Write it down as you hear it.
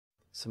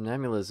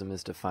Somnambulism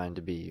is defined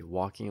to be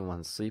walking in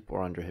one's sleep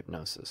or under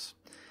hypnosis.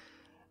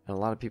 And a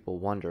lot of people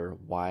wonder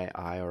why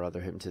I or other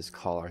hypnotists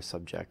call our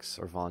subjects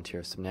or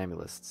volunteers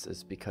somnambulists.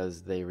 It's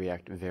because they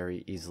react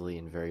very easily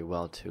and very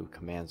well to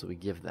commands we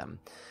give them.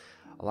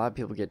 A lot of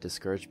people get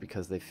discouraged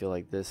because they feel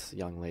like this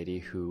young lady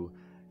who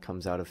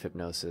comes out of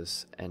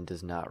hypnosis and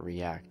does not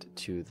react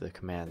to the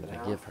command that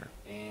I give her.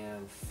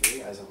 And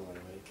 3, eyes open, wide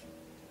awake.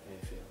 How do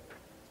you feel?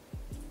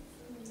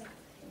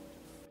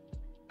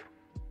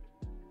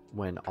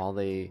 When all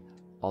they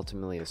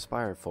ultimately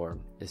aspire for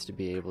is to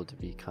be able to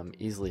become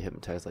easily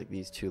hypnotized like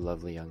these two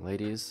lovely young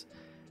ladies,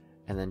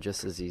 and then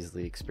just as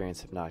easily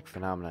experience hypnotic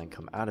phenomena and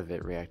come out of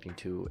it reacting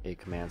to a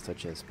command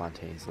such as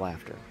spontaneous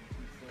laughter.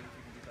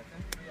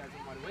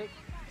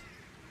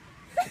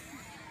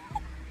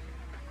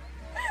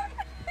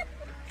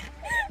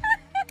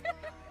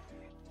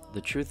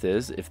 The truth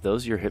is, if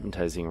those you're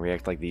hypnotizing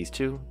react like these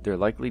two, they're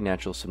likely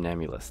natural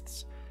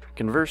somnambulists.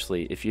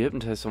 Conversely, if you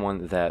hypnotize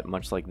someone that,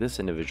 much like this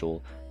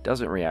individual,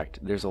 doesn't react,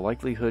 there's a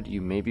likelihood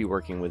you may be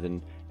working with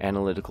an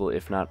analytical,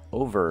 if not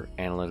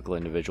over-analytical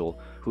individual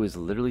who is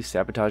literally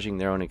sabotaging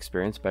their own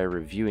experience by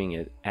reviewing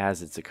it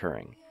as it's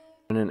occurring.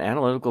 When an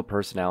analytical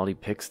personality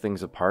picks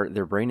things apart,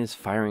 their brain is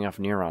firing off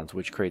neurons,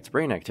 which creates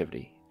brain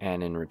activity,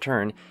 and in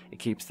return, it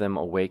keeps them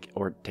awake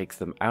or takes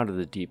them out of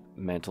the deep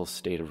mental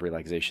state of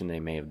relaxation they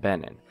may have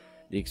been in.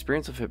 The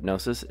experience of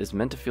hypnosis is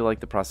meant to feel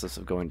like the process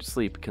of going to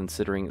sleep,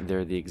 considering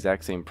they're the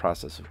exact same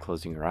process of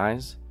closing your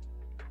eyes,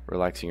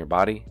 relaxing your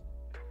body,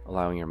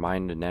 allowing your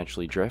mind to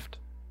naturally drift,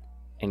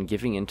 and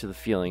giving into the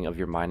feeling of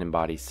your mind and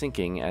body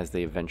sinking as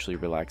they eventually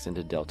relax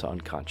into delta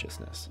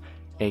unconsciousness,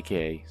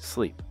 aka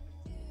sleep.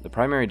 The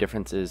primary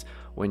difference is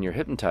when you're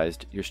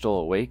hypnotized, you're still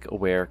awake,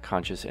 aware,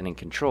 conscious, and in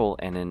control,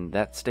 and in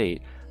that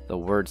state, the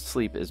word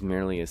sleep is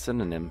merely a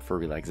synonym for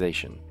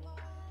relaxation.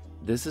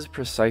 This is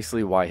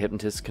precisely why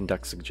hypnotists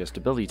conduct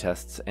suggestibility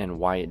tests and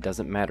why it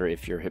doesn't matter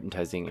if you're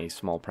hypnotizing a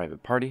small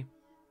private party,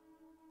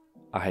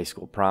 a high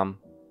school prom,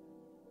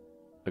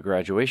 a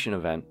graduation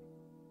event,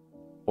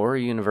 or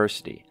a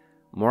university.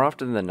 More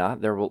often than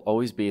not, there will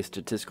always be a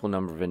statistical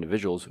number of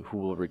individuals who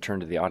will return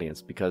to the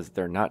audience because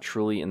they're not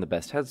truly in the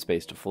best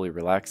headspace to fully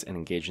relax and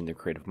engage in their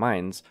creative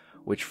minds,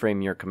 which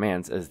frame your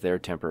commands as their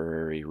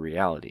temporary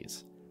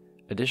realities.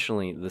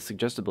 Additionally, the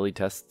suggestibility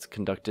tests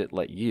conducted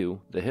let you,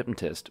 the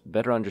hypnotist,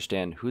 better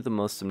understand who the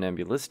most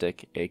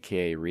somnambulistic,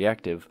 aka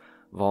reactive,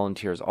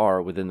 volunteers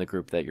are within the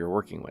group that you're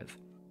working with.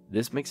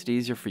 This makes it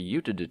easier for you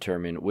to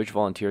determine which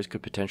volunteers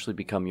could potentially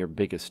become your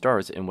biggest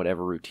stars in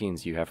whatever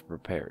routines you have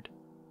prepared.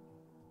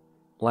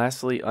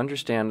 Lastly,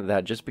 understand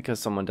that just because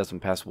someone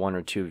doesn't pass 1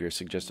 or 2 of your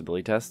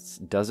suggestibility tests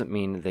doesn't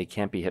mean they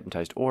can't be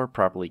hypnotized or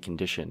properly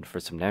conditioned for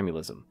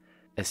somnambulism.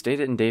 As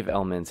stated in Dave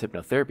Ellman's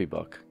hypnotherapy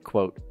book,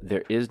 quote,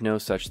 "There is no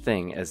such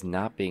thing as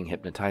not being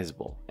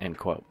hypnotizable," end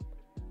quote.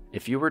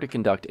 If you were to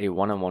conduct a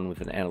one-on-one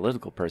with an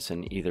analytical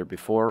person either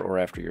before or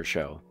after your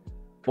show,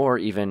 or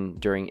even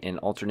during an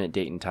alternate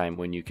date and time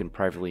when you can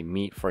privately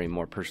meet for a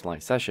more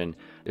personalized session,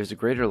 there's a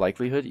greater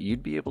likelihood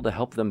you'd be able to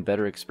help them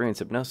better experience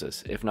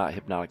hypnosis, if not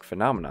hypnotic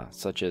phenomena,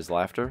 such as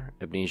laughter,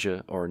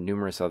 amnesia, or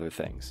numerous other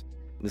things.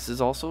 This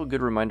is also a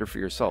good reminder for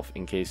yourself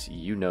in case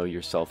you know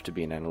yourself to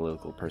be an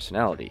analytical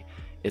personality.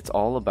 It's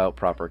all about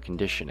proper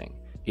conditioning.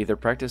 Either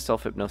practice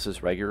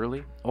self-hypnosis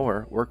regularly,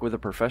 or work with a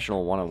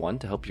professional one-on-one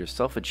to help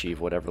yourself achieve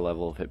whatever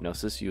level of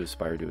hypnosis you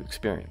aspire to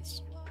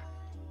experience.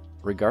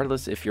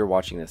 Regardless if you're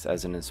watching this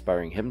as an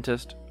aspiring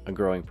hypnotist, a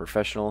growing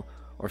professional,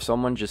 or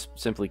someone just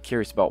simply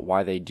curious about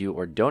why they do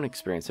or don't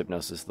experience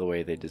hypnosis the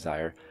way they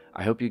desire,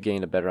 I hope you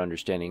gain a better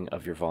understanding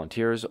of your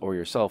volunteers or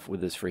yourself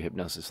with this free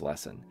hypnosis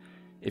lesson.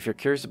 If you're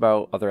curious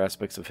about other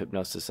aspects of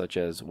hypnosis such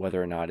as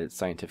whether or not it's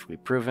scientifically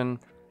proven,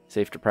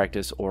 safe to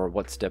practice, or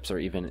what steps are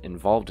even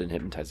involved in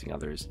hypnotizing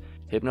others,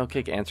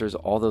 HypnoKick answers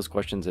all those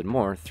questions and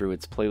more through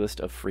its playlist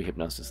of free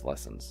hypnosis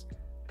lessons.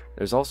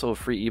 There's also a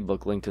free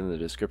ebook linked in the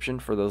description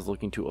for those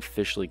looking to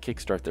officially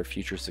kickstart their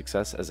future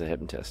success as a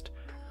hypnotist.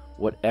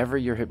 Whatever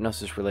your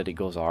hypnosis-related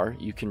goals are,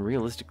 you can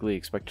realistically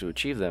expect to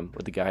achieve them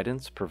with the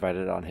guidance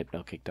provided on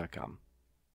HypnoKick.com.